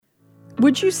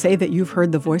Would you say that you've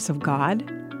heard the voice of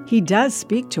God? He does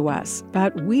speak to us,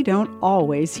 but we don't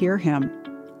always hear him.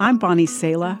 I'm Bonnie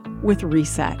Sala with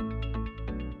Reset.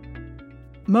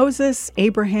 Moses,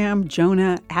 Abraham,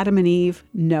 Jonah, Adam and Eve,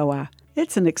 Noah.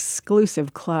 It's an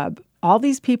exclusive club. All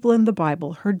these people in the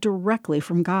Bible heard directly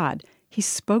from God. He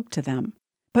spoke to them.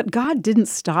 But God didn't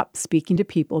stop speaking to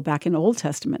people back in Old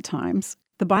Testament times.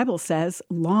 The Bible says,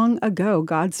 long ago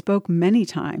God spoke many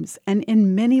times and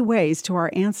in many ways to our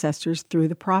ancestors through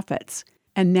the prophets.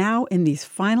 And now in these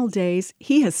final days,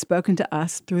 he has spoken to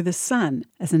us through the Son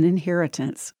as an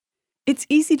inheritance. It's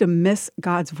easy to miss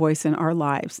God's voice in our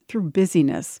lives through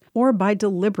busyness or by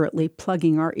deliberately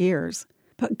plugging our ears.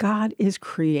 But God is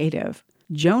creative.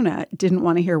 Jonah didn't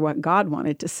want to hear what God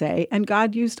wanted to say, and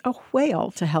God used a whale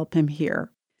to help him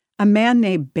hear. A man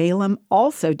named Balaam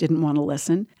also didn't want to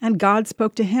listen, and God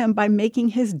spoke to him by making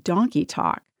his donkey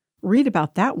talk. Read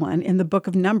about that one in the book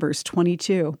of Numbers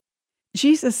 22.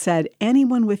 Jesus said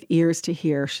anyone with ears to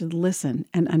hear should listen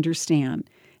and understand,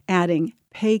 adding,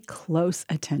 pay close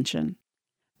attention.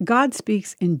 God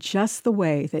speaks in just the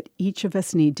way that each of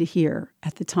us need to hear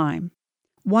at the time.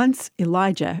 Once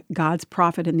Elijah, God's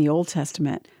prophet in the Old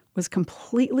Testament, was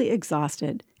completely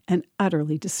exhausted and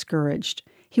utterly discouraged.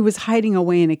 He was hiding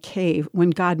away in a cave when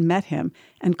God met him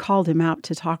and called him out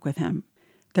to talk with him.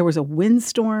 There was a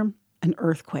windstorm, an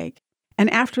earthquake. And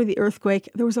after the earthquake,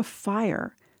 there was a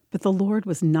fire. But the Lord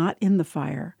was not in the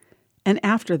fire. And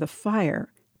after the fire,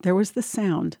 there was the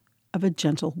sound of a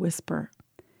gentle whisper.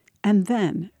 And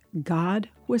then God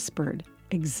whispered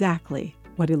exactly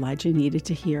what Elijah needed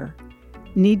to hear.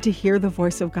 Need to hear the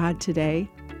voice of God today?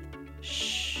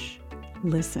 Shh,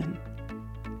 listen.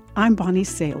 I'm Bonnie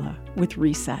Sala with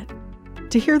Reset.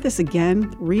 To hear this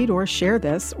again, read or share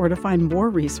this, or to find more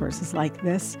resources like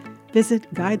this,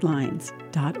 visit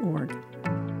guidelines.org.